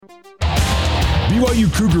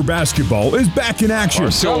BYU Cougar basketball is back in action.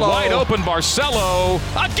 Barcelo wide open. Barcelo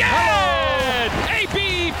again.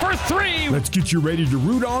 AB for three. Let's get you ready to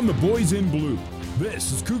root on the boys in blue.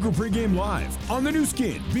 This is Cougar Pregame Live on the new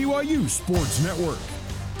skin BYU Sports Network.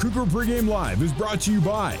 Cougar Pregame Live is brought to you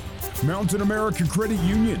by Mountain America Credit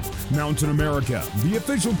Union. Mountain America, the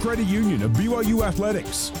official credit union of BYU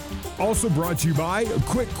Athletics. Also brought to you by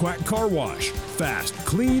Quick Quack Car Wash. Fast,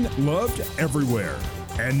 clean, loved everywhere.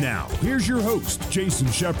 And now, here's your host,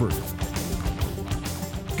 Jason Shepard.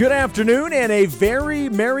 Good afternoon and a very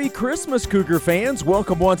Merry Christmas, Cougar fans.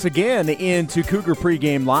 Welcome once again into Cougar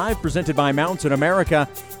Pregame Live, presented by Mountain America,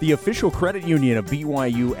 the official credit union of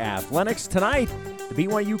BYU Athletics. Tonight, the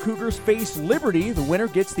BYU Cougars face Liberty. The winner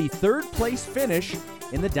gets the third-place finish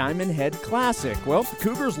in the Diamond Head Classic. Well, the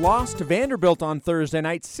Cougars lost to Vanderbilt on Thursday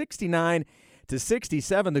night, 69-67.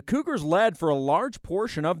 The Cougars led for a large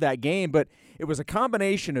portion of that game, but it was a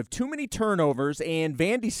combination of too many turnovers and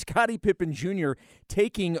Vandy Scottie Pippen Jr.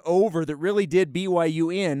 taking over that really did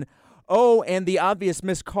BYU in. Oh, and the obvious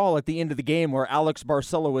missed call at the end of the game where Alex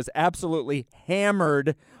Barcelo was absolutely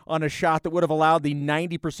hammered on a shot that would have allowed the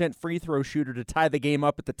 90% free throw shooter to tie the game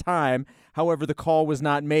up at the time. However, the call was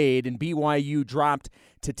not made, and BYU dropped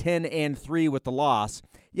to 10-3 with the loss.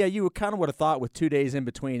 Yeah, you kind of would have thought with 2 days in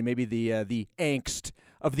between, maybe the angst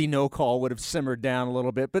of the no call would have simmered down a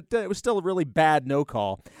little bit, but it was still a really bad no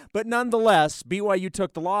call. But nonetheless, BYU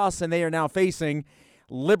took the loss, and they are now facing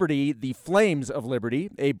Liberty, the Flames of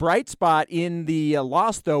Liberty. A bright spot in the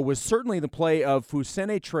loss, though, was certainly the play of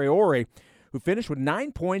Fousseyni Traore, who finished with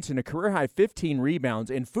 9 points and a career-high 15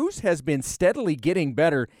 rebounds. And Foose has been steadily getting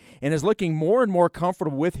better and is looking more and more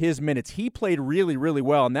comfortable with his minutes. He played really, really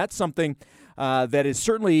well, and that's something that is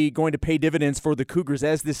certainly going to pay dividends for the Cougars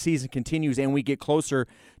as this season continues and we get closer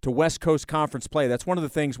to West Coast Conference play. That's one of the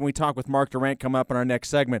things when we talk with Mark Durant coming up in our next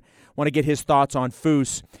segment. I want to get his thoughts on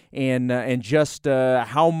Foose and just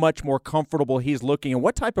how much more comfortable he's looking and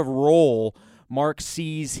what type of role Mark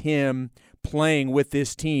sees him playing with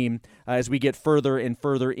this team as we get further and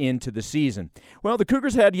further into the season. Well, the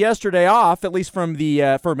Cougars had yesterday off, at least from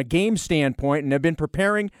a game standpoint, and have been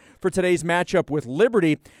preparing for today's matchup with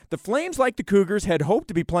Liberty. The Flames, like the Cougars, had hoped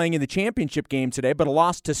to be playing in the championship game today, but a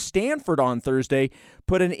loss to Stanford on Thursday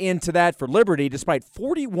put an end to that for Liberty, despite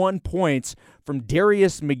 41 points from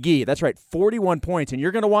Darius McGee. That's right, 41 points, and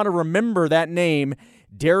you're going to want to remember that name,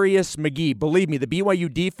 Darius McGee. Believe me, the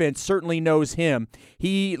BYU defense certainly knows him.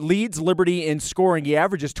 He leads Liberty in scoring. He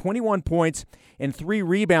averages 21 points and 3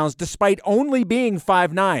 rebounds despite only being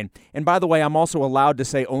 5'9". And by the way, I'm also allowed to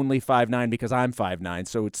say only 5'9" because I'm 5'9".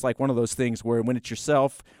 So it's like one of those things where when it's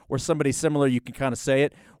yourself or somebody similar, you can kind of say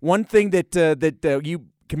it. One thing that you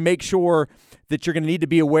can make sure that you're going to need to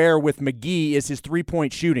be aware with McGee is his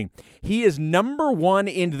three-point shooting. He is number 1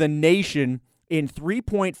 in the nation in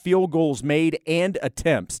three-point field goals made and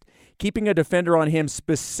attempts. Keeping a defender on him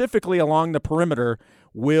specifically along the perimeter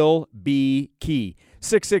will be key.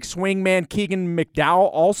 6'6" swingman Keegan McDowell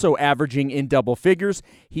also averaging in double figures.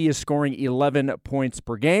 He is scoring 11 points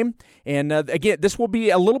per game. And again, this will be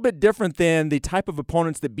a little bit different than the type of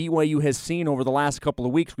opponents that BYU has seen over the last couple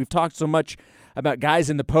of weeks. We've talked so much about guys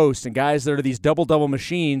in the post and guys that are these double-double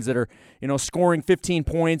machines that are, scoring 15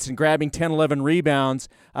 points and grabbing 10, 11 rebounds.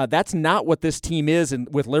 That's not what this team is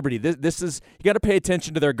with Liberty. This is, you got to pay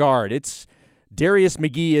attention to their guard. It's Darius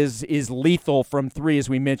McGee is lethal from three, as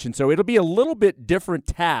we mentioned. So it'll be a little bit different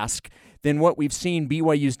task than what we've seen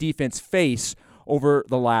BYU's defense face over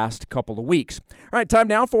the last couple of weeks. All right, time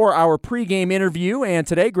now for our pregame interview. And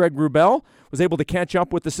today, Greg Wrubell was able to catch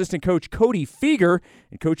up with assistant coach Cody Fueger.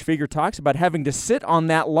 And Coach Fueger talks about having to sit on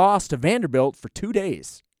that loss to Vanderbilt for 2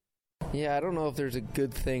 days. Yeah, I don't know if there's a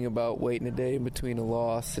good thing about waiting a day in between a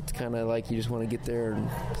loss. It's kind of like you just want to get there and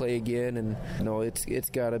play again. And it's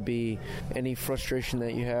got to be any frustration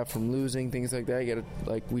that you have from losing, things like that. You got to,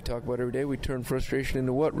 like we talk about every day, we turn frustration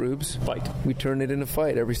into what, Rubes? Fight. We turn it into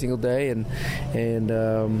fight every single day, and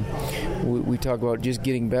we talk about just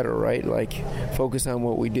getting better, right? Like focus on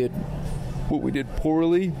what we did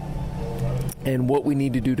poorly and what we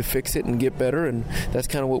need to do to fix it and get better, and that's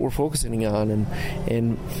kind of what we're focusing on.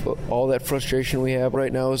 And all that frustration we have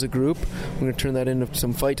right now as a group, we're going to turn that into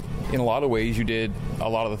some fight. In a lot of ways, you did a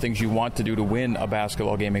lot of the things you want to do to win a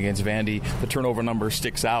basketball game against Vandy. The turnover number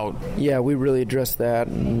sticks out. Yeah, we really addressed that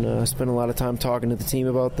and spent a lot of time talking to the team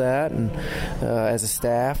about that and as a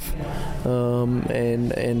staff,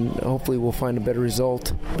 and hopefully we'll find a better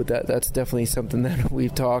result. But that's definitely something that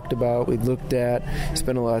we've talked about, we've looked at,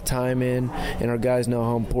 spent a lot of time in, and our guys know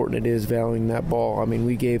how important it is valuing that ball. I mean,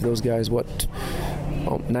 we gave those guys,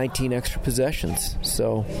 19 extra possessions.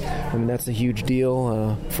 So, I mean, that's a huge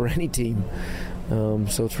deal for any team.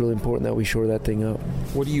 So it's really important that we shore that thing up.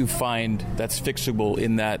 What do you find that's fixable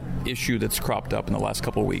in that issue that's cropped up in the last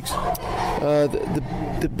couple of weeks?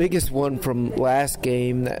 The biggest one from last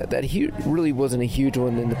game, that really wasn't a huge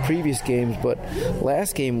one in the previous games, but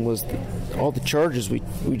last game was all the charges we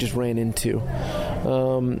just ran into.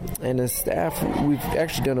 And as staff, we've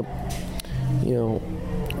actually done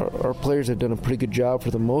our players have done a pretty good job for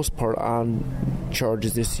the most part on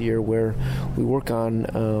charges this year, where we work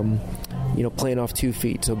on playing off 2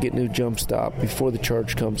 feet, so getting a jump stop before the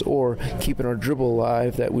charge comes, or keeping our dribble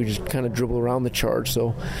alive, that we just kind of dribble around the charge.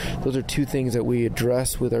 So those are 2 things that we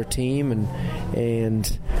address with our team,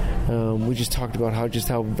 and we just talked about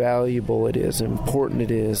how valuable it is, and important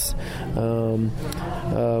it is.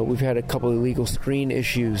 We've had a couple of illegal screen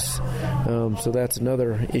issues, so that's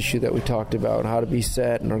another issue that we talked about, how to be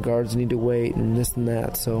set, and our guards need to wait, and this and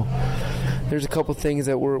that. So there's a couple things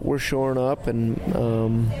that we're shoring up, and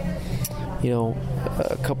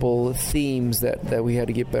a couple of themes that we had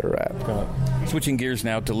to get better at. Switching gears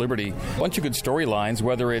now to Liberty, a bunch of good storylines,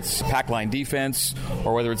 whether it's pack line defense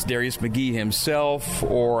or whether it's Darius McGee himself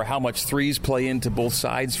or how much threes play into both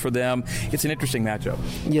sides for them. It's an interesting matchup.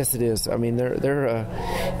 Yes, it is. I mean,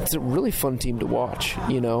 it's a really fun team to watch.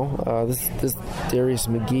 This Darius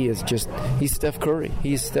McGee he's Steph Curry.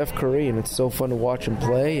 He's Steph Curry, and it's so fun to watch him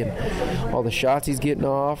play, and all the shots he's getting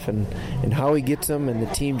off, and how he gets them, and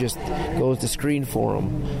the team just goes to screen for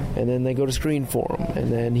him, and then they go to screen for him,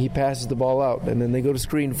 and then he passes the ball out, and then they go to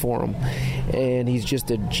screen for him, and he's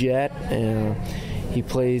just a jet. And he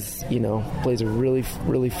plays a really,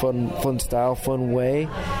 really fun style, fun way.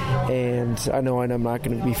 And I know I'm not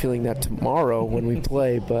going to be feeling that tomorrow when we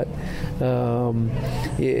play, but our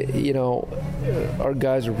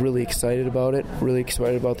guys are really excited about it, really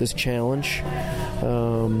excited about this challenge.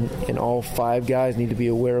 And all 5 guys need to be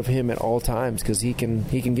aware of him at all times, because he can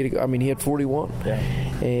get it. I mean, he had 41,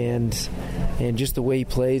 and just the way he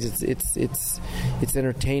plays, it's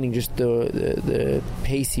entertaining. Just the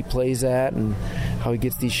pace he plays at, and how he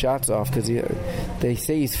gets these shots off. Because they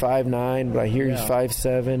say he's 5'9", but I hear he's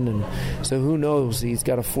 5'7", and so who knows? He's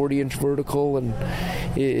got a 40-inch vertical, and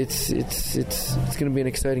it's going to be an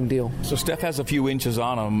exciting deal. So Steph has a few inches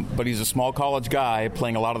on him, but he's a small college guy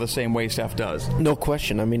playing a lot of the same way Steph does. No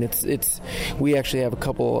question. I mean, we actually have a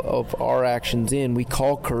couple of our actions in. We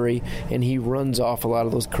call Curry, and he runs off a lot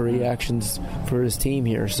of those Curry actions for his team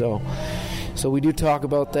here. So we do talk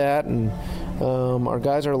about that, and our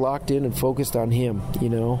guys are locked in and focused on him,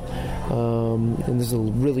 and this is a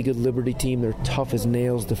really good Liberty team. They're tough as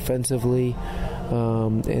nails defensively,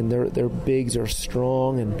 and their bigs are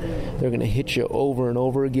strong, and they're going to hit you over and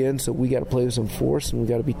over again. So we got to play with some force, and we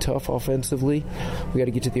got to be tough offensively. We got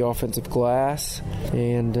to get to the offensive glass,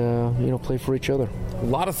 and play for each other. A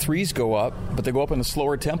lot of threes go up, but they go up in a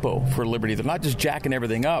slower tempo for Liberty. They're not just jacking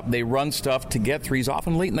everything up. They run stuff to get threes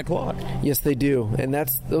often late in the clock. Yes, they do, and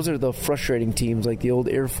those are the frustrating teams, like the old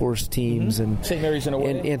Air Force teams, and St. Mary's in a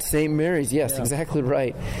way. And St. Mary's, yes, exactly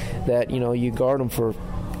right. That you guard them for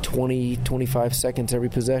 20, 25 seconds every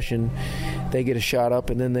possession. They get a shot up,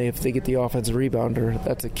 and then if they get the offensive rebounder,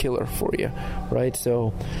 that's a killer for you, right?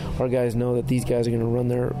 So our guys know that these guys are going to run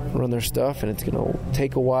their stuff, and it's going to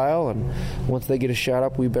take a while. And once they get a shot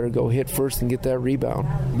up, we better go hit first and get that rebound.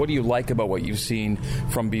 What do you like about what you've seen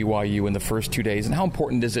from BYU in the first 2 days, and how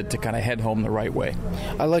important is it to kind of head home the right way?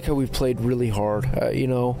 I like how we've played really hard.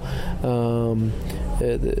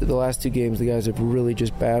 The last 2 games, the guys have really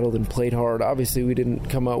just battled and played hard. Obviously, we didn't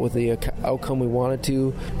come out with the outcome we wanted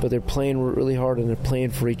to, but they're playing really hard, and they're playing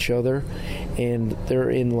for each other, and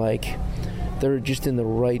they're just in the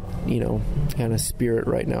right, kind of spirit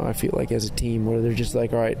right now, I feel like, as a team, where they're just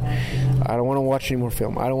like, all right, I don't want to watch any more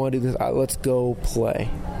film. I don't want to do this. Let's go play.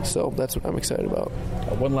 So that's what I'm excited about.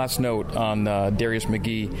 One last note on Darius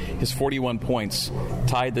McGee. His 41 points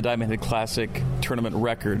tied the Diamond Head Classic tournament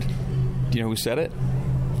record. Do you know who said it?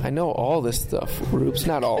 I know all this stuff, Roops.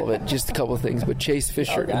 Not all of it, just a couple of things. But Chase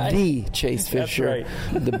Fisher, the Chase Fisher,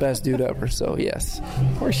 the best dude ever. So, yes.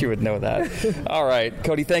 Of course you would know that. All right.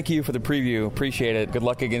 Cody, thank you for the preview. Appreciate it. Good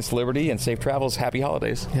luck against Liberty, and safe travels. Happy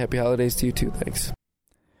holidays. Happy holidays to you, too. Thanks.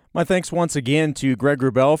 My thanks once again to Greg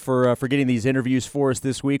Wrubell for getting these interviews for us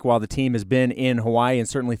this week while the team has been in Hawaii, and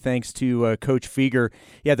certainly thanks to Coach Fieger.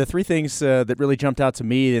 Yeah, the 3 things that really jumped out to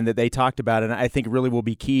me and that they talked about, and I think really will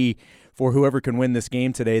be key for whoever can win this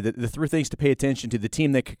game today, the 3 things to pay attention to: the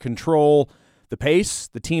team that can control the pace,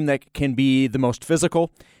 the team that can be the most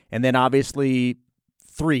physical, and then obviously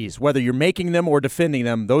threes. Whether you're making them or defending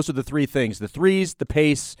them, those are the 3 things: the threes, the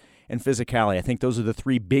pace, and physicality. I think those are the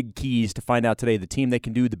 3 big keys to find out today. The team that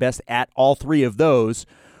can do the best at all 3 of those,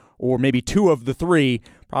 or maybe 2 of the 3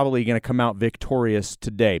 probably going to come out victorious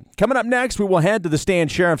today. Coming up next, we will head to the Stan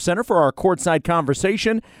Sheriff Center for our courtside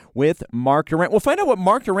conversation with Mark Durrant. We'll find out what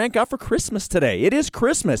Mark Durrant got for Christmas today. It is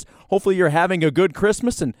Christmas. Hopefully you're having a good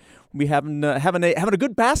Christmas, and we'll be having a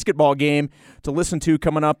good basketball game to listen to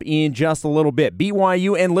coming up in just a little bit.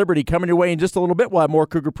 BYU and Liberty coming your way in just a little bit. We'll have more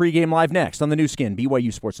Cougar Pregame Live next on the new skin,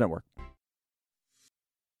 BYU Sports Network.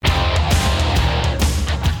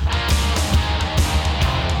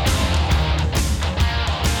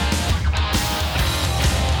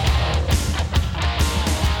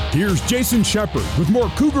 Here's Jason Shepard with more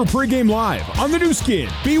Cougar Pregame Live on the new skin,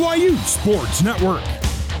 BYU Sports Network.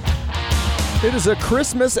 It is a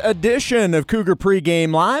Christmas edition of Cougar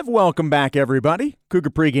Pregame Live. Welcome back, everybody. Cougar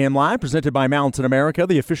Pregame Live, presented by Mountain America,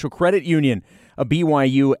 the official credit union of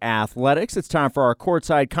BYU Athletics. It's time for our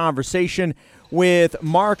courtside conversation with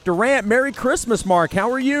Mark Durrant. Merry Christmas, Mark.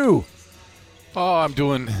 How are you? Oh, I'm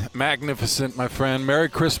doing magnificent, my friend. Merry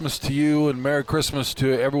Christmas to you, and Merry Christmas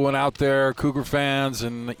to everyone out there, Cougar fans.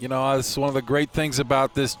 And, you know, it's one of the great things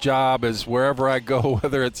about this job is wherever I go,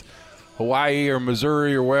 whether it's Hawaii or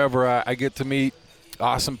Missouri or wherever, I get to meet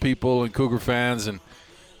awesome people and Cougar fans, and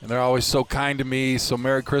they're always so kind to me. So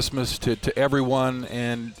Merry Christmas to everyone.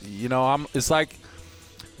 And, you know, it's like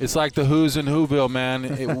the Who's in Whoville,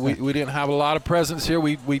 man. We didn't have a lot of presents here.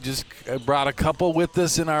 We just brought a couple with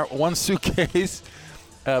us in our one suitcase.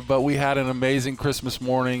 But we had an amazing Christmas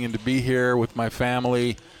morning, and to be here with my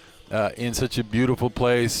family in such a beautiful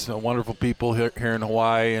place, wonderful people here in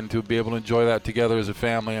Hawaii, and to be able to enjoy that together as a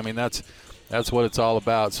family. I mean, that's what it's all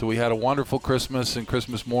about. So we had a wonderful Christmas and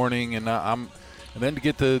Christmas morning, and then to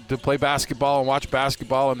get to play basketball and watch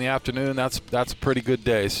basketball in the afternoon, that's a pretty good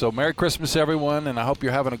day. So Merry Christmas, everyone, and I hope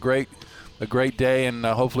you're having a great day, and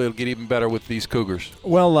hopefully it'll get even better with these Cougars.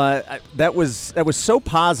 Well, that was so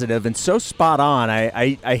positive and so spot on.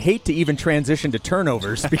 I hate to even transition to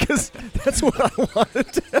turnovers because that's what I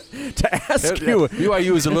wanted to ask you.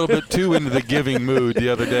 BYU was a little bit too into the giving mood the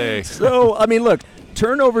other day. So, I mean, look,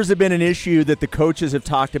 turnovers have been an issue that the coaches have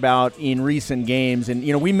talked about in recent games. And,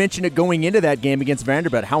 you know, we mentioned it going into that game against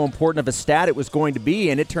Vanderbilt, how important of a stat it was going to be,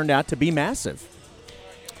 and it turned out to be massive.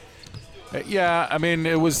 Yeah, I mean,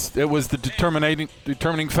 it was the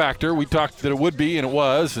determining factor. We talked that it would be, and it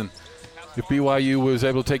was. And if BYU was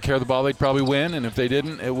able to take care of the ball, they'd probably win. And if they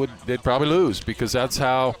didn't, they'd probably lose, because that's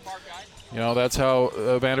how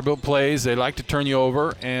Vanderbilt plays. They like to turn you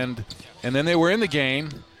over, and then they were in the game.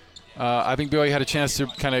 I think BYU had a chance to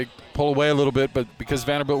kind of pull away a little bit, but because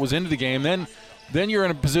Vanderbilt was into the game, then you're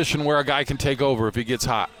in a position where a guy can take over if he gets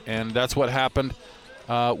hot, and that's what happened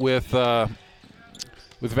with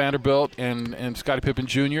Vanderbilt and Scottie Pippen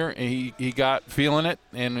Jr. He got feeling it,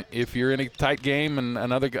 and if you're in a tight game and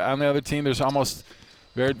another guy on the other team, there's almost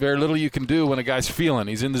very, very little you can do when a guy's feeling.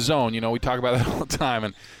 He's in the zone. You know, we talk about that all the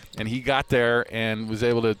time, and he got there and was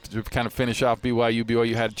able to kind of finish off BYU.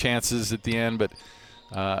 BYU had chances at the end, but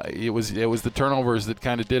it was the turnovers that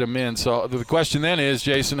kind of did him in. So the question then is,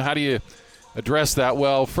 Jason, how do you address that?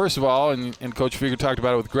 Well, first of all, and Coach Fieger talked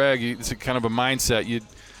about it with Greg, it's a kind of a mindset. You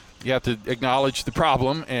have to acknowledge the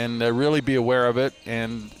problem and really be aware of it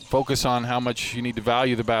and focus on how much you need to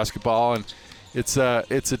value the basketball. And it's a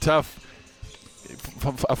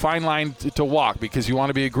fine line to walk, because you want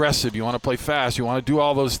to be aggressive, you want to play fast, you want to do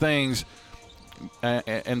all those things,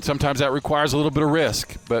 and sometimes that requires a little bit of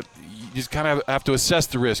risk. But you just kind of have to assess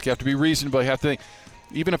the risk. You have to be reasonable. You have to think,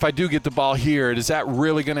 even if I do get the ball here, is that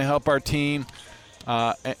really going to help our team?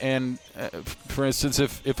 For instance,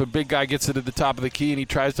 if a big guy gets it at the top of the key and he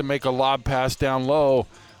tries to make a lob pass down low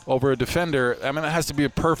over a defender, I mean, it has to be a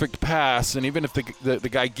perfect pass. And even if the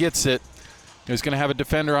guy gets it, he's going to have a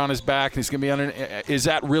defender on his back, and he's going to be under. Is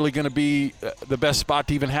that really going to be the best spot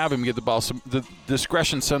to even have him get the ball? So the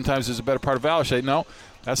discretion sometimes is a better part of valor. Say, no,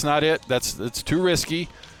 that's not it. It's too risky.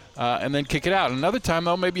 And then kick it out. Another time,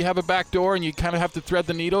 though, maybe you have a back door and you kind of have to thread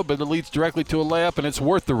the needle, but it leads directly to a layup, and it's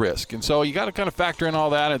worth the risk. And so you got to kind of factor in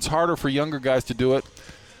all that. It's harder for younger guys to do it.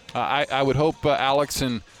 I would hope Alex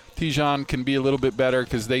and Tijon can be a little bit better,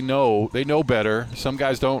 because they know better. Some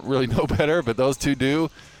guys don't really know better, but those two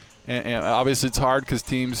do. And obviously it's hard because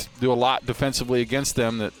teams do a lot defensively against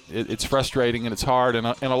them. That it's frustrating and it's hard. And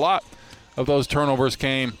a lot of those turnovers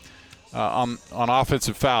came on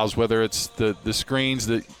offensive fouls, whether it's the screens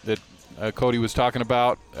that Cody was talking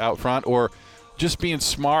about out front, or just being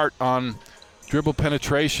smart on dribble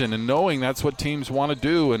penetration and knowing that's what teams want to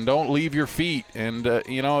do, and don't leave your feet. And,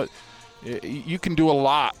 you can do a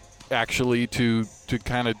lot, actually, to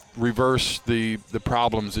kind of reverse the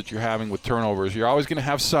problems that you're having with turnovers. You're always going to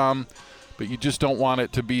have some, but you just don't want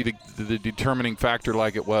it to be the determining factor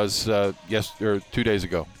like it was 2 days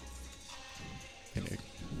ago.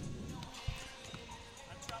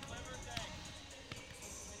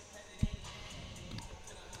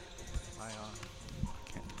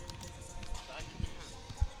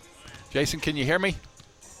 Jason, can you hear me?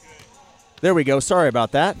 There we go. Sorry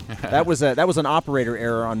about that. That was an operator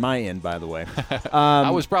error on my end, by the way.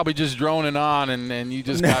 I was probably just droning on, and you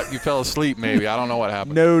just you fell asleep. Maybe I don't know what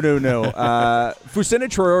happened. No. Fousseyni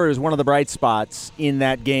Traore is one of the bright spots in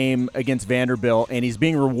that game against Vanderbilt, and he's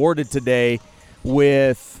being rewarded today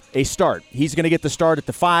with a start. He's going to get the start at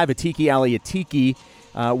the 5. Atiki Ali Atiki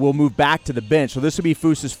will move back to the bench. So this will be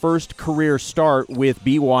Fous's first career start with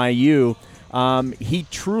BYU. He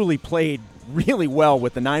truly played really well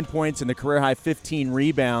with the 9 points and the career-high 15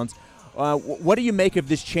 rebounds. What do you make of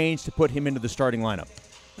this change to put him into the starting lineup?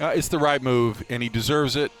 It's the right move, and he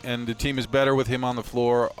deserves it, and the team is better with him on the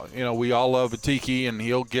floor. You know, we all love Atiki, and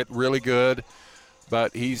he'll get really good,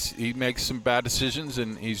 but he makes some bad decisions,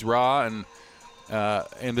 and he's raw, and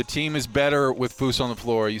the team is better with Fous on the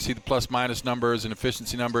floor. You see the plus-minus numbers and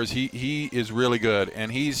efficiency numbers. He is really good,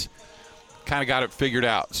 and he's kind of got it figured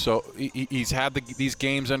out. So he's had these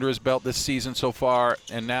games under his belt this season so far,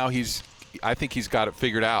 and now I think he's got it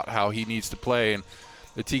figured out how he needs to play, and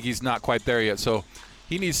Atiki's not quite there yet. So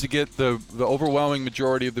he needs to get the overwhelming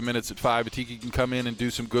majority of the minutes at 5. Atiki can come in and do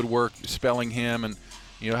some good work spelling him, and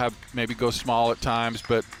have maybe go small at times,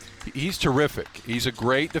 but he's terrific. He's a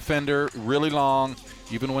great defender, really long.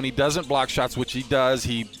 Even when he doesn't block shots, which he does,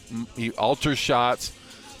 he alters shots.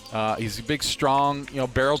 He's a big, strong,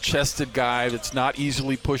 barrel-chested guy that's not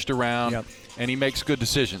easily pushed around, and he makes good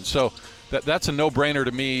decisions. So that's a no-brainer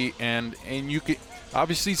to me. And you can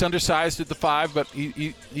obviously he's undersized at the 5, but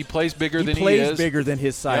he plays bigger than he is. He plays bigger than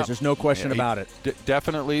his size. Yep. There's no question about it.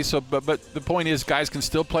 Definitely. So, but the point is, guys can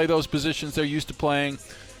still play those positions they're used to playing.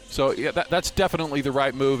 So that's definitely the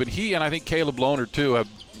right move. And he and I think Caleb Lohner too have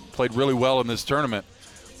played really well in this tournament.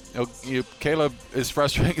 Caleb is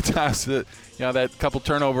frustrating at times that that couple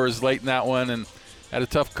turnovers late in that one, and had a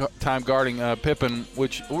tough time guarding Pippen,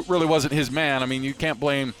 which really wasn't his man. I mean, you can't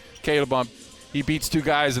blame Caleb on he beats 2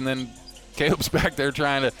 guys, and then Caleb's back there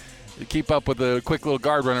trying to keep up with a quick little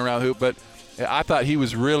guard running around the hoop. But I thought he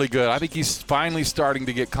was really good. I think he's finally starting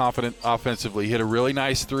to get confident offensively. He hit a really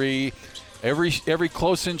nice 3. Every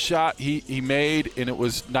close-in shot he made, and it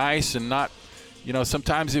was nice and not,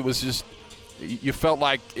 sometimes it was just you felt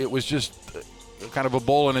like it was just kind of a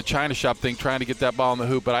bull in a china shop thing trying to get that ball in the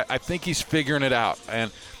hoop, but I think he's figuring it out.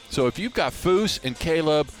 And so if you've got Fous and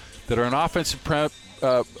Caleb that are an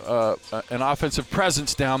offensive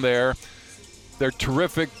presence down there, they're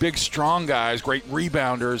terrific, big, strong guys, great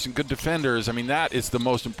rebounders and good defenders. I mean, that is the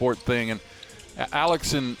most important thing. And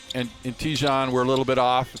Alex and Tijan were a little bit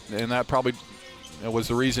off, and that probably was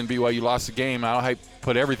the reason BYU lost the game. I don't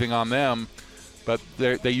put everything on them, but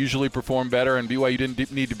they usually perform better, and BYU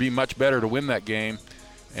didn't need to be much better to win that game.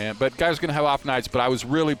 But guys are going to have off nights, but I was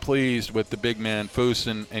really pleased with the big men, Fous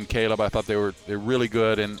and Caleb. I thought they're really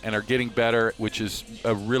good and are getting better, which is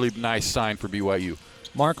a really nice sign for BYU.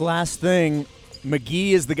 Mark, last thing,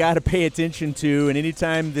 McGee is the guy to pay attention to, and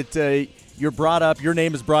anytime that your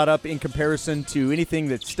name is brought up in comparison to anything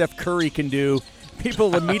that Steph Curry can do,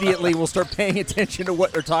 people immediately will start paying attention to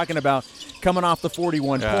what they're talking about. Coming off the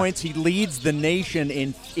 41 points, he leads the nation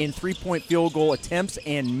in 3-point field goal attempts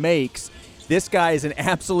and makes. This guy is an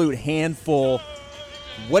absolute handful.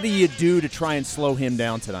 What do you do to try and slow him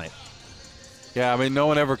down tonight? Yeah, I mean, no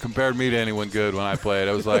one ever compared me to anyone good when I played.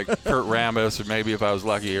 It was like Kurt Rambis, or maybe if I was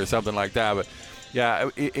lucky, or something like that. But, yeah,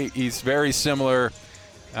 he's very similar.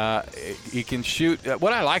 He can shoot.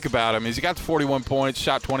 What I like about him is he got to 41 points,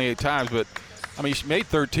 shot 28 times, but – I mean, he made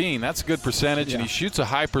 13. That's a good percentage, and he shoots a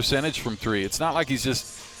high percentage from 3. It's not like he's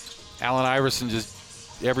just Allen Iverson,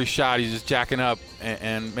 just every shot he's just jacking up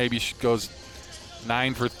and maybe goes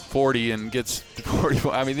 9 for 40 and gets 40.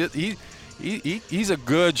 I mean, he's a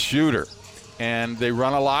good shooter, and they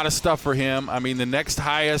run a lot of stuff for him. I mean, the next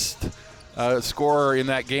highest scorer in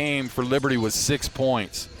that game for Liberty was 6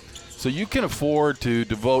 points. So you can afford to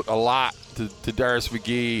devote a lot to Darius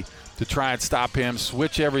McGee to try and stop him,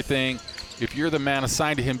 switch everything. If you're the man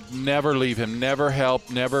assigned to him, never leave him, never help,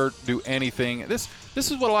 never do anything. This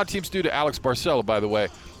is what a lot of teams do to Alex Barcelo, by the way,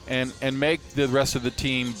 and make the rest of the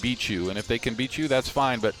team beat you. And if they can beat you, that's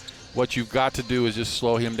fine. But what you've got to do is just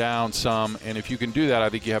slow him down some. And if you can do that, I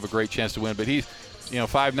think you have a great chance to win. But he's,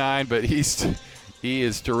 5'9", but he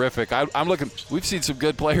is terrific. I'm looking. We've seen some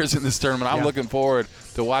good players in this tournament. I'm looking forward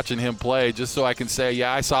to watching him play, just so I can say,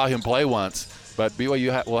 I saw him play once. But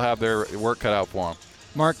BYU will have their work cut out for him.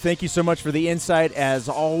 Mark, thank you so much for the insight, as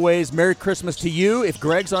always. Merry Christmas to you. If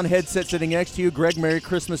Greg's on headset sitting next to you, Greg, Merry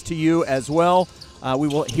Christmas to you as well. We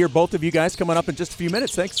will hear both of you guys coming up in just a few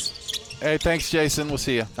minutes. Thanks. Hey, thanks, Jason. We'll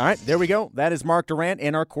see you. All right, there we go. That is Mark Durrant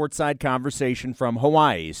in our courtside conversation from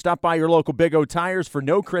Hawaii. Stop by your local Big O Tires for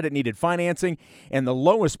no credit-needed financing and the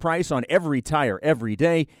lowest price on every tire every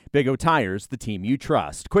day. Big O Tires, the team you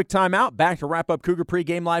trust. Quick timeout. Back to wrap up Cougar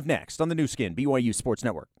Pregame Live next on the new skin, BYU Sports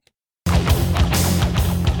Network.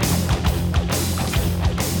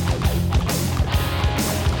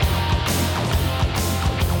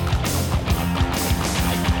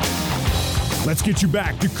 Let's get you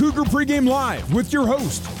back to Cougar Pregame Live with your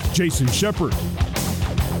host, Jason Shepard.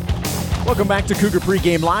 Welcome back to Cougar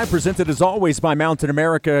Pregame Live, presented as always by Mountain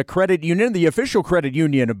America Credit Union, the official credit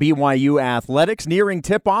union of BYU Athletics. Nearing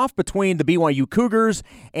tip-off between the BYU Cougars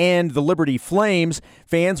and the Liberty Flames.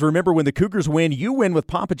 Fans, remember, when the Cougars win, you win with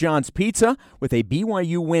Papa John's Pizza. With a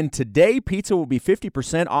BYU win today, pizza will be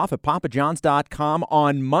 50% off at papajohns.com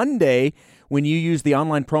on Monday when you use the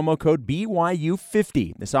online promo code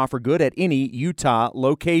BYU50. This offer good at any Utah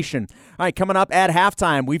location. All right, coming up at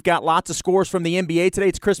halftime, we've got lots of scores from the NBA today.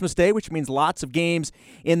 It's Christmas Day, which means lots of games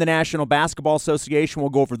in the National Basketball Association. We'll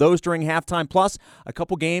go over those during halftime, plus a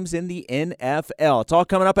couple games in the NFL. It's all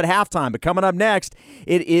coming up at halftime, but coming up next,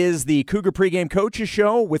 it is the Cougar Pregame Coaches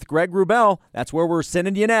Show with Greg Wrubell. That's where we're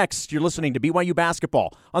sending you next. You're listening to BYU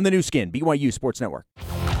Basketball on the new skin, BYU Sports Network.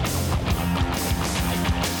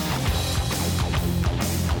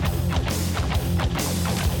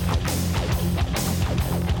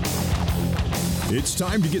 It's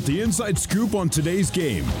time to get the inside scoop on today's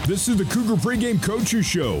game. This is the Cougar Pregame Coaches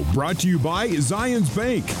Show, brought to you by Zions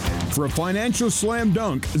Bank. For a financial slam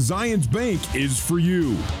dunk, Zions Bank is for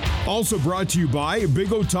you. Also brought to you by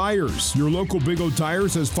Big O Tires. Your local Big O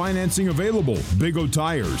Tires has financing available. Big O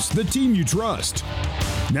Tires, the team you trust.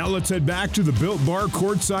 Now let's head back to the Built Bar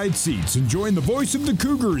courtside seats and join the voice of the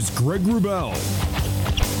Cougars, Greg Wrubell.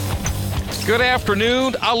 Good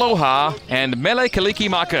afternoon, aloha, and mele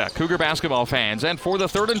kalikimaka, Cougar basketball fans. And for the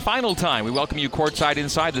third and final time, we welcome you courtside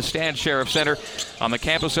inside the Stan Sheriff Center on the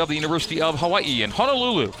campus of the University of Hawaii in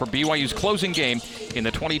Honolulu for BYU's closing game in the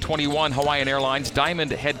 2021 Hawaiian Airlines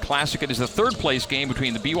Diamond Head Classic. It is the third-place game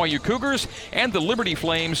between the BYU Cougars and the Liberty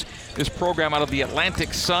Flames. This program out of the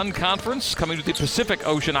Atlantic Sun Conference coming to the Pacific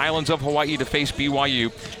Ocean Islands of Hawaii to face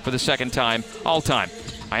BYU for the second time all time.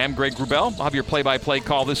 I am Greg Wrubell. I'll have your play-by-play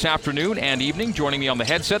call this afternoon and evening. Joining me on the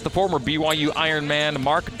headset, the former BYU Ironman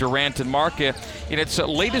Mark Durrant. And Mark, in its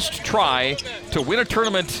latest try to win a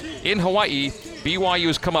tournament in Hawaii, BYU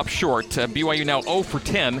has come up short. BYU now 0 for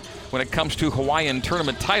 10 when it comes to Hawaiian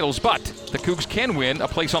tournament titles. But the Cougs can win a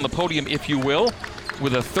place on the podium, if you will,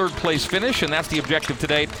 with a third-place finish, and that's the objective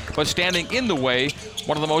today. But standing in the way,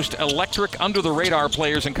 one of the most electric, under-the-radar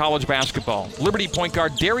players in college basketball. Liberty point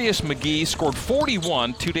guard Darius McGee scored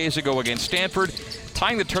 41 2 days ago against Stanford,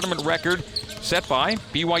 tying the tournament record set by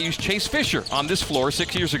BYU's Chase Fisher on this floor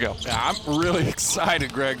 6 years ago. Yeah, I'm really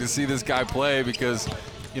excited, Greg, to see this guy play because,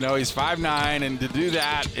 you know, he's 5'9", and to do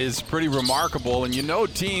that is pretty remarkable. And you know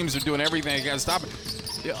teams are doing everything they can to stop it.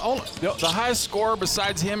 The highest score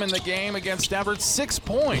besides him in the game against Stanford, 6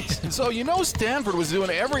 points. And so you know Stanford was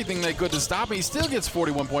doing everything they could to stop him. He still gets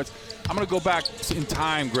 41 points. I'm going to go back in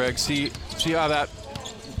time, Greg, see how that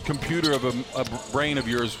computer of a brain of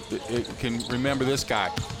yours can remember this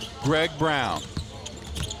guy. Greg Brown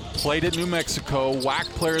played at New Mexico, WAC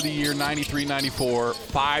Player of the Year, 93-94,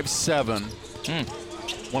 5'7".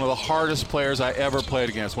 One of the hardest players I ever played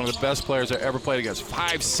against. One of the best players I ever played against.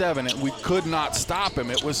 5'7", and we could not stop him.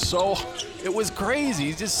 It was crazy.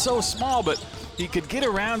 He's just so small, but he could get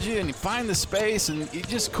around you and he'd find the space, and you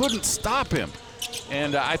just couldn't stop him.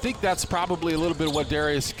 And I think that's probably a little bit of what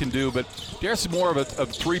Darius can do. But Darius is more of a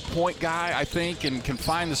three-point guy, I think, and can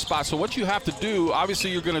find the spot. So what you have to do, obviously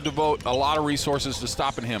you're going to devote a lot of resources to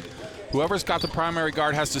stopping him. Whoever's got the primary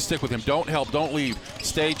guard has to stick with him. Don't help. Don't leave.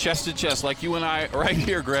 Stay chest to chest like you and I right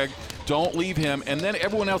here, Greg. Don't leave him. And then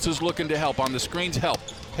everyone else is looking to help. On the screens, help.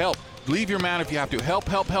 Help. Leave your man if you have to. Help.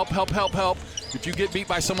 If you get beat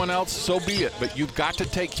by someone else, so be it. But you've got to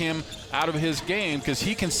take him out of his game because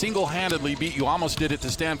he can single-handedly beat you. Almost did it to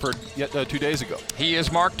Stanford 2 days ago. He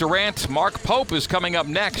is Mark Durrant. Mark Pope is coming up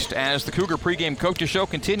next as the Cougar Pregame Coaches Show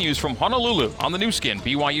continues from Honolulu on the new skin,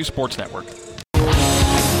 BYU Sports Network.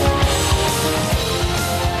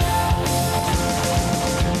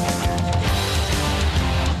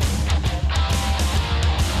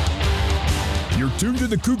 You're tuned to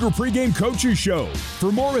the Cougar Pregame Coaches Show.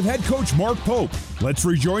 For more with head coach Mark Pope, let's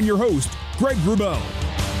rejoin your host, Greg Wrubell.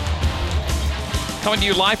 Coming to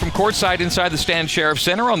you live from courtside inside the Stan Sheriff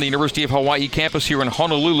Center on the University of Hawaii campus here in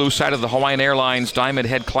Honolulu, side of the Hawaiian Airlines Diamond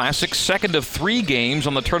Head Classic. Second of 3 games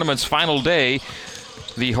on the tournament's final day.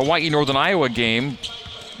 The Hawaii-Northern Iowa game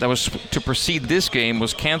that was to precede this game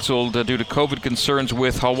was canceled due to COVID concerns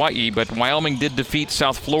with Hawaii, but Wyoming did defeat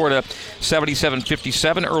South Florida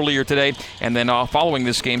 77-57 earlier today, and then following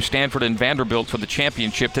this game, Stanford and Vanderbilt for the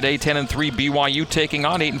championship. Today, 10-3 BYU taking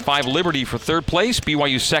on 8-5 Liberty for third place.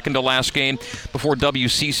 BYU's second to last game before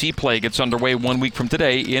WCC play gets underway 1 week from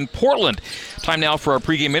today in Portland. Time now for our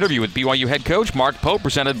pregame interview with BYU head coach Mark Pope,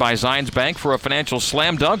 presented by Zions Bank for a financial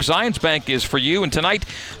slam dunk. Zions Bank is for you, and tonight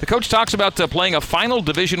the coach talks about playing a final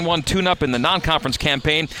Division I tune-up in the non-conference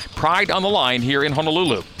campaign. Pride on the line here in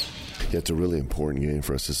Honolulu. Yeah, it's a really important game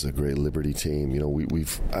for us. This is a great Liberty team. You know,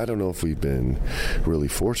 I don't know if we've been really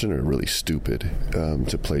fortunate or really stupid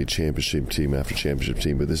to play championship team after championship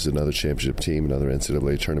team, but this is another championship team, another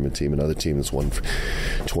NCAA tournament team, another team that's won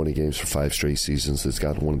 20 games for 5 straight seasons, that's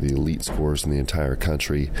got one of the elite scorers in the entire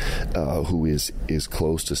country, who is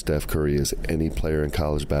close to Steph Curry as any player in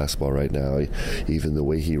college basketball right now. Even the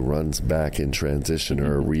way he runs back in transition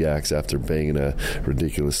or reacts after banging a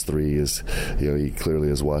ridiculous three is, you know, he clearly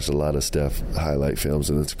has watched a lot of Steph highlight films,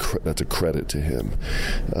 and that's a credit to him.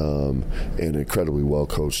 An incredibly well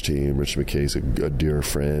coached team. Rich McKay's a dear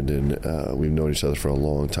friend, and we've known each other for a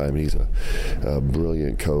long time. He's a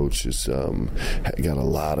brilliant coach. He's got a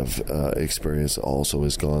lot of experience. Also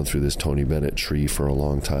has gone through this Tony Bennett tree for a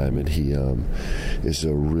long time, and he is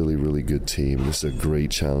a really, really good team. This is a great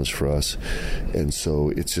challenge for us, and so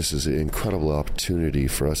it's just an incredible opportunity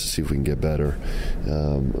for us to see if we can get better.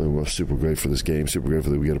 And we're super grateful for this game. Super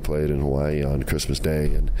grateful that we get to play it in Hawaii on Christmas Day,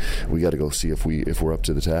 and we got to go see if we're up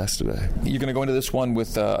to the task today. You're going to go into this one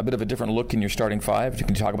with a bit of a different look in your starting five. You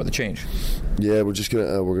can talk about the change. Yeah, we're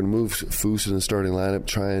gonna move Foose in the starting lineup.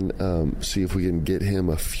 Try and see if we can get him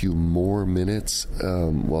a few more minutes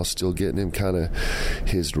while still getting him kind of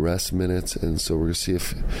his rest minutes, and so we're gonna see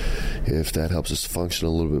if that helps us function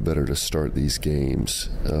a little bit better to start these games.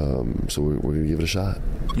 So we're gonna give it a shot.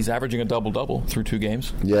 He's averaging a double-double through 2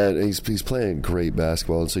 games. Yeah, he's playing great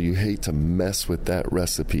basketball, and so you hate to mess with that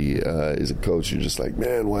recipe as a coach. You're just like,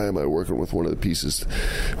 man, why am I working with one of the pieces?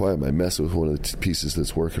 Why am I messing with one of the pieces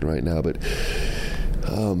that's working right now? But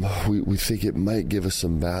we think it might give us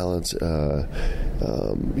some balance. We're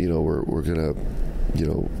gonna.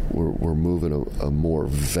 We're moving a more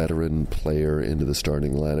veteran player into the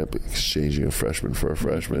starting lineup, exchanging a freshman for a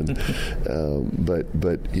freshman. But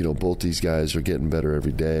both these guys are getting better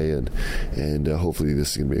every day, and hopefully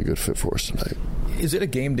this is going to be a good fit for us tonight. Is it a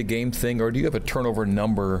game-to-game thing, or do you have a turnover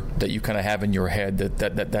number that you kind of have in your head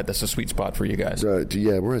that's a sweet spot for you guys?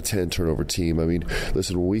 Yeah, we're a 10 turnover team. I mean,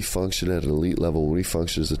 listen, when we function at an elite level, when we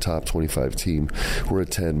function as a top 25 team, we're a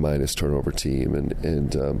 10 minus turnover team,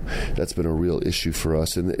 and that's been a real issue for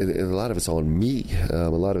us. And a lot of it's on me. A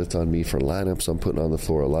lot of it's on me for lineups I'm putting on the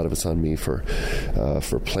floor. A lot of it's on me for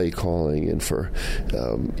play calling and for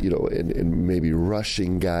and maybe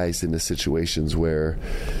rushing guys into situations where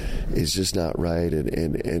it's just not right,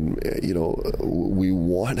 and we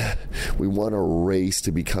want a race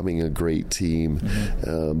to becoming a great team,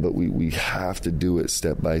 but we have to do it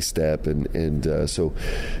step by step, and so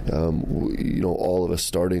all of us,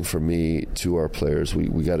 starting from me to our players,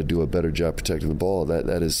 we got to do a better job protecting the ball.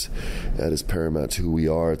 That is paramount to who we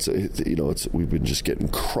are. We've been just getting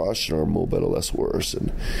crushed, and our mobile less worse, and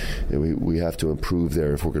we have to improve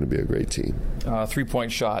there if we're going to be a great team.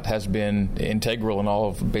 3-point shot has been integral in all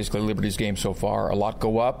of basically Liberty's game so far. A lot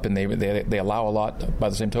go up, and they allow a lot by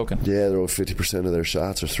the same token. Yeah, they're over 50% of their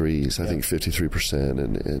shots are threes. I think 53%,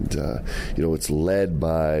 and it's led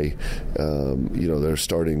by their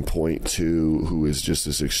starting point 2, who is just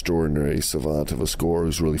this extraordinary savant of a scorer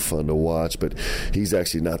who's really fun to watch. But he's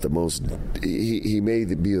actually not the most. He may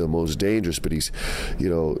be the most dangerous, but he's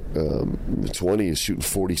 20 is shooting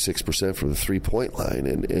 46% from the 3-point line,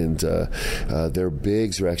 and their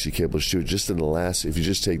bigs are actually capable to shoot. Just in the last, if you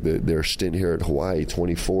just take their stint here at Hawaii,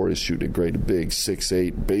 24 is shooting a great big,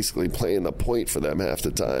 6'8", basically playing the point for them half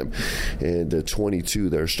the time, and 22,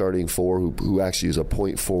 their starting 4, who actually is a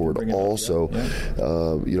point forward also.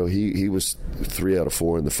 He was 3 out of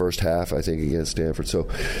 4 in the first half, I think, against Stanford. So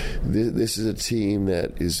this is a team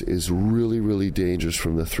that is really, really dangerous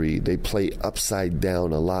from the 3. They play upside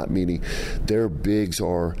down a lot, meaning their bigs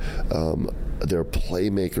are they're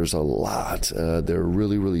playmakers a lot. They're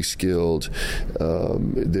really, really skilled.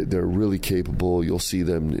 They're really capable. You'll see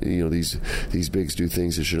them, these bigs do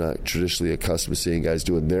things that you're not traditionally accustomed to seeing guys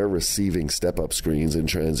doing. They're receiving step-up screens in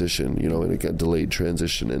transition, in a delayed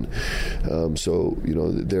transition. And this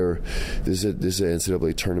is an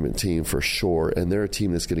NCAA tournament team for sure, and they're a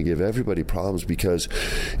team that's going to give everybody problems because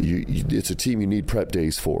it's a team you need prep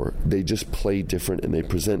days for. They just play different, and they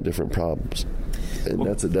present different problems. and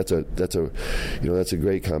that's a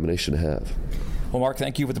great combination to have. Well, Mark,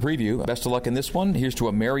 thank you for the preview. Best of luck in this one. Here's to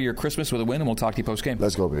a merrier Christmas with a win, and we'll talk to you post-game.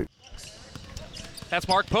 Let's go, baby. That's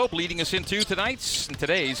Mark Pope leading us into tonight's and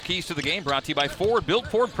today's Keys to the Game, brought to you by Ford. Built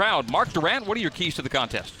Ford proud. Mark Durrant, what are your keys to the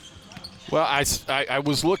contest? Well, I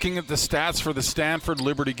was looking at the stats for the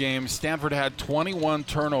Stanford-Liberty game. Stanford had 21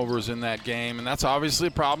 turnovers in that game, and that's obviously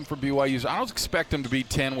a problem for BYU. I don't expect them to be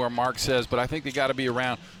 10 where Mark says, but I think they got to be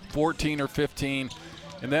around 14 or 15.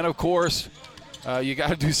 And then, of course, you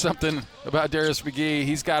got to do something about Darius McGee.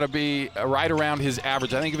 He's got to be right around his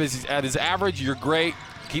average. I think if he's at his average, you're great.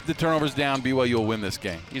 Keep the turnovers down. BYU will win this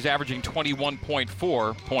game. He's averaging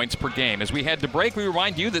 21.4 points per game. As we head to break, we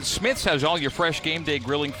remind you that Smith's has all your fresh game day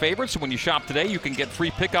grilling favorites. So when you shop today, you can get free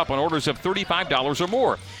pickup on orders of $35 or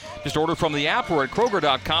more. Just order from the app or at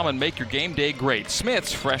Kroger.com and make your game day great.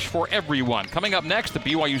 Smith's, fresh for everyone. Coming up next, the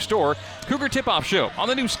BYU Store Cougar Tip-Off Show on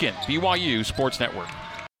the new skin, BYU Sports Network.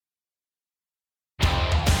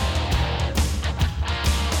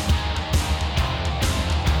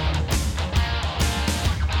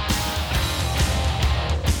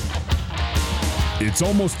 It's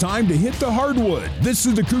almost time to hit the hardwood. This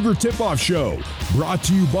is the Cougar Tip-Off Show, brought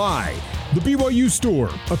to you by the BYU Store,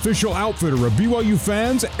 official outfitter of BYU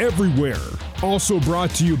fans everywhere. Also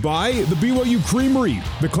brought to you by the BYU Creamery,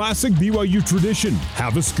 the classic BYU tradition.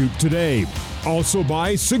 Have a scoop today. Also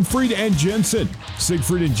by Siegfried and Jensen.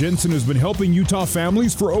 Siegfried and Jensen has been helping Utah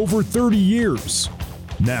families for over 30 years.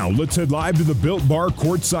 Now, let's head live to the Built Bar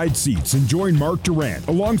courtside seats and join Mark Durrant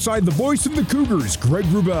alongside the voice of the Cougars, Greg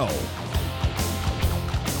Wrubell.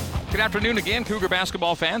 Good afternoon again, Cougar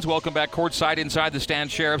basketball fans. Welcome back courtside inside the Stan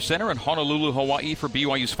Sheriff Center in Honolulu, Hawaii for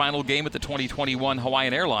BYU's final game at the 2021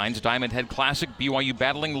 Hawaiian Airlines Diamond Head Classic. BYU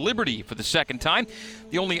battling Liberty for the second time.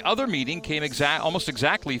 The only other meeting came almost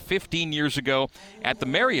exactly 15 years ago at the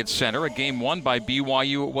Marriott Center, a game won by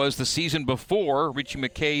BYU. It was the season before Richie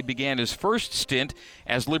McKay began his first stint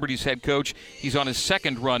as Liberty's head coach. He's on his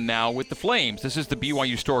second run now with the Flames. This is the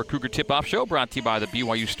BYU Store Cougar Tip-Off Show, brought to you by the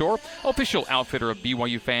BYU Store, official outfitter of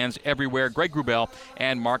BYU fans everywhere. Greg Wrubell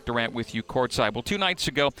and Mark Durrant with you courtside. Well, 2 nights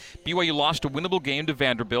ago, BYU lost a winnable game to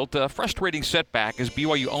Vanderbilt. A frustrating setback as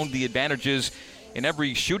BYU owned the advantages in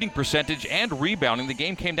every shooting percentage and rebounding. The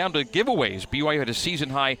game came down to giveaways. BYU had a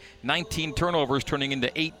season-high 19 turnovers, turning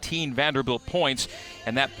into 18 Vanderbilt points,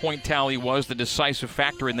 and that point tally was the decisive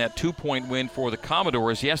factor in that 2-point win for the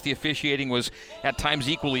Commodores. Yes, the officiating was at times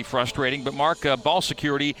equally frustrating, but Mark, ball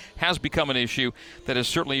security has become an issue that has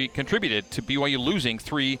certainly contributed to BYU losing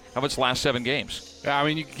 3 of its last 7 games. I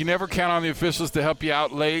mean, you can never count on the officials to help you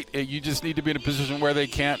out late. You just need to be in a position where they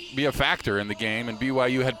can't be a factor in the game, and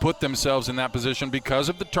BYU had put themselves in that position because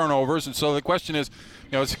of the turnovers. And so the question is,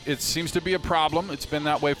 it seems to be a problem. It's been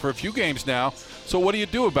that way for a few games now. So what do you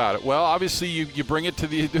do about it? Well, obviously you bring it to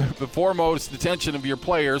the foremost attention of your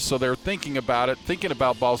players, so they're thinking about it, thinking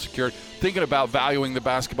about ball security, thinking about valuing the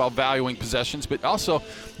basketball, valuing possessions, but also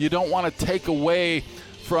you don't want to take away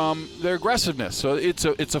from their aggressiveness. So it's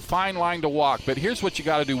a fine line to walk. But here's what you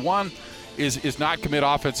got to do. One is not commit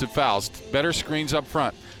offensive fouls. Better screens up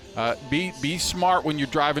front. Be smart when you're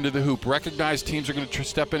driving to the hoop. Recognize teams are going to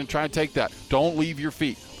step in and try and take that. Don't leave your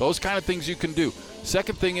feet. Those kind of things you can do.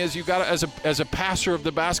 Second thing is you've got to, as a passer of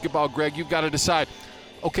the basketball, Greg, you've got to decide,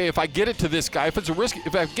 okay, if I get it to this guy, if it's a risk,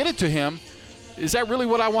 if I get it to him, is that really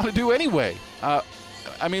what I want to do anyway?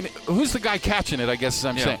 I mean, who's the guy catching it, I guess is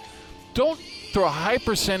what I'm saying. Don't throw a high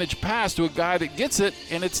percentage pass to a guy that gets it,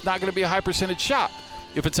 and it's not going to be a high percentage shot.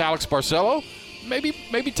 If it's Alex Barcelo,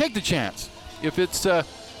 maybe take the chance. If it's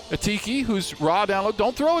Atiki, who's raw down low,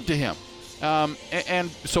 don't throw it to him. And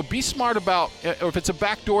so be smart about, or if it's a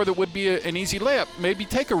back door that would be an easy layup, maybe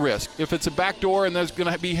take a risk. If it's a back door and there's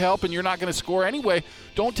going to be help and you're not going to score anyway,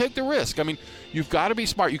 don't take the risk. I mean, you've got to be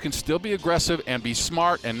smart. You can still be aggressive and be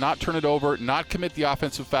smart and not turn it over, not commit the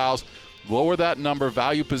offensive fouls, lower that number,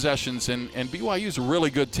 value possessions, and BYU is a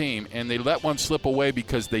really good team, and they let one slip away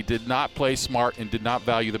because they did not play smart and did not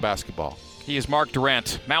value the basketball. He is Mark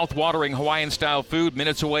Durrant. Mouth-watering Hawaiian-style food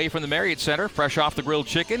minutes away from the Marriott Center. Fresh off the grilled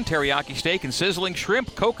chicken, teriyaki steak, and sizzling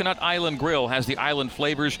shrimp. Coconut Island Grill has the island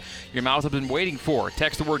flavors your mouth has been waiting for.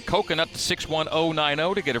 Text the word coconut to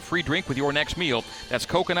 61090 to get a free drink with your next meal. That's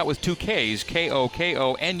coconut with 2 Ks,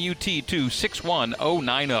 KOKONUT to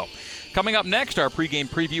 61090. Coming up next, our pregame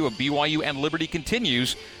preview of BYU and Liberty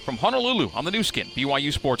continues from Honolulu on the new skin,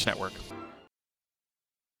 BYU Sports Network.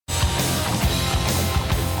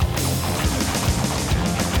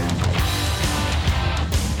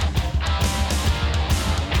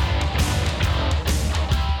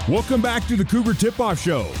 Welcome back to the Cougar Tip-Off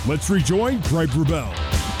Show. Let's rejoin Greg Wrubell.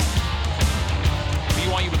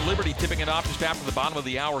 BYU and Liberty tipping it off just after the bottom of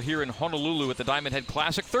the hour here in Honolulu at the Diamond Head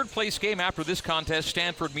Classic. Third place game after this contest,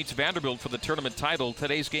 Stanford meets Vanderbilt for the tournament title.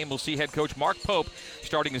 Today's game will see head coach Mark Pope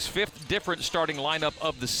starting his 5th different starting lineup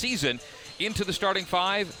of the season. Into the starting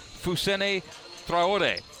 5, Fusene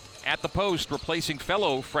Traore. At the post, replacing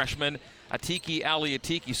fellow freshman Atiki Ali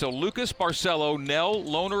Atiki. So Lucas, Barcelo, Nell,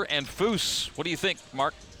 Lohner, and Foose. What do you think,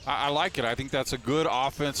 Mark? I like it. I think that's a good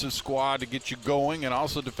offensive squad to get you going, and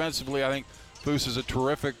also defensively, I think Foose is a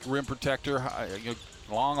terrific rim protector,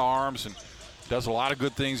 long arms, and does a lot of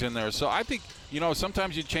good things in there. So I think,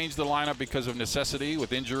 sometimes you change the lineup because of necessity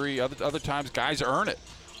with injury. Other times, guys earn it.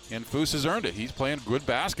 And Foose has earned it. He's playing good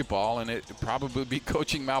basketball, and it probably be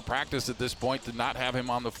coaching malpractice at this point to not have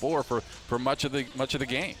him on the floor for much of the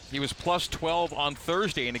game. He was plus 12 on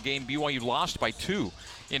Thursday in a game BYU lost by 2.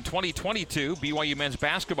 In 2022, BYU men's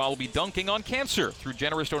basketball will be dunking on cancer. Through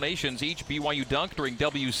generous donations, each BYU dunk during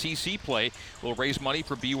WCC play will raise money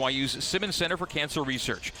for BYU's Simmons Center for Cancer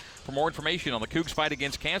Research. For more information on the Cougs fight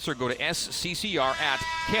against cancer, go to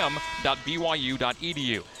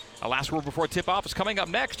sccr@chem.byu.edu. A last word before tip-off is coming up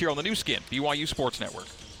next here on the new skin, BYU Sports Network.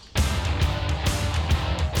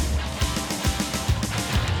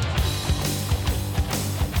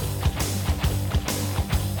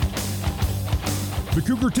 The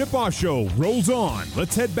Cougar Tip-Off Show rolls on.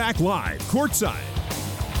 Let's head back live, courtside.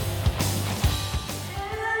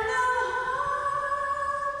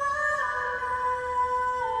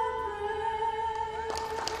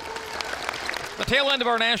 The tail end of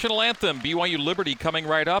our national anthem, BYU Liberty, coming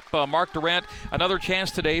right up. Mark Durrant, another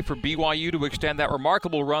chance today for BYU to extend that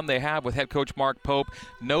remarkable run they have with head coach Mark Pope.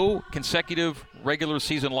 No consecutive regular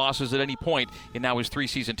season losses at any point in now his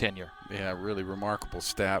 3-season tenure. Yeah, really remarkable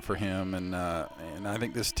stat for him, and I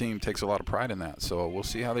think this team takes a lot of pride in that. So we'll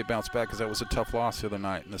see how they bounce back, because that was a tough loss the other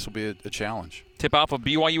night, and this will be a challenge. Tip-off of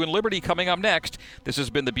BYU and Liberty coming up next. This has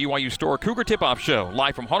been the BYU Store Cougar Tip-Off Show,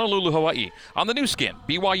 live from Honolulu, Hawaii, on the new skin,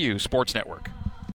 BYU Sports Network.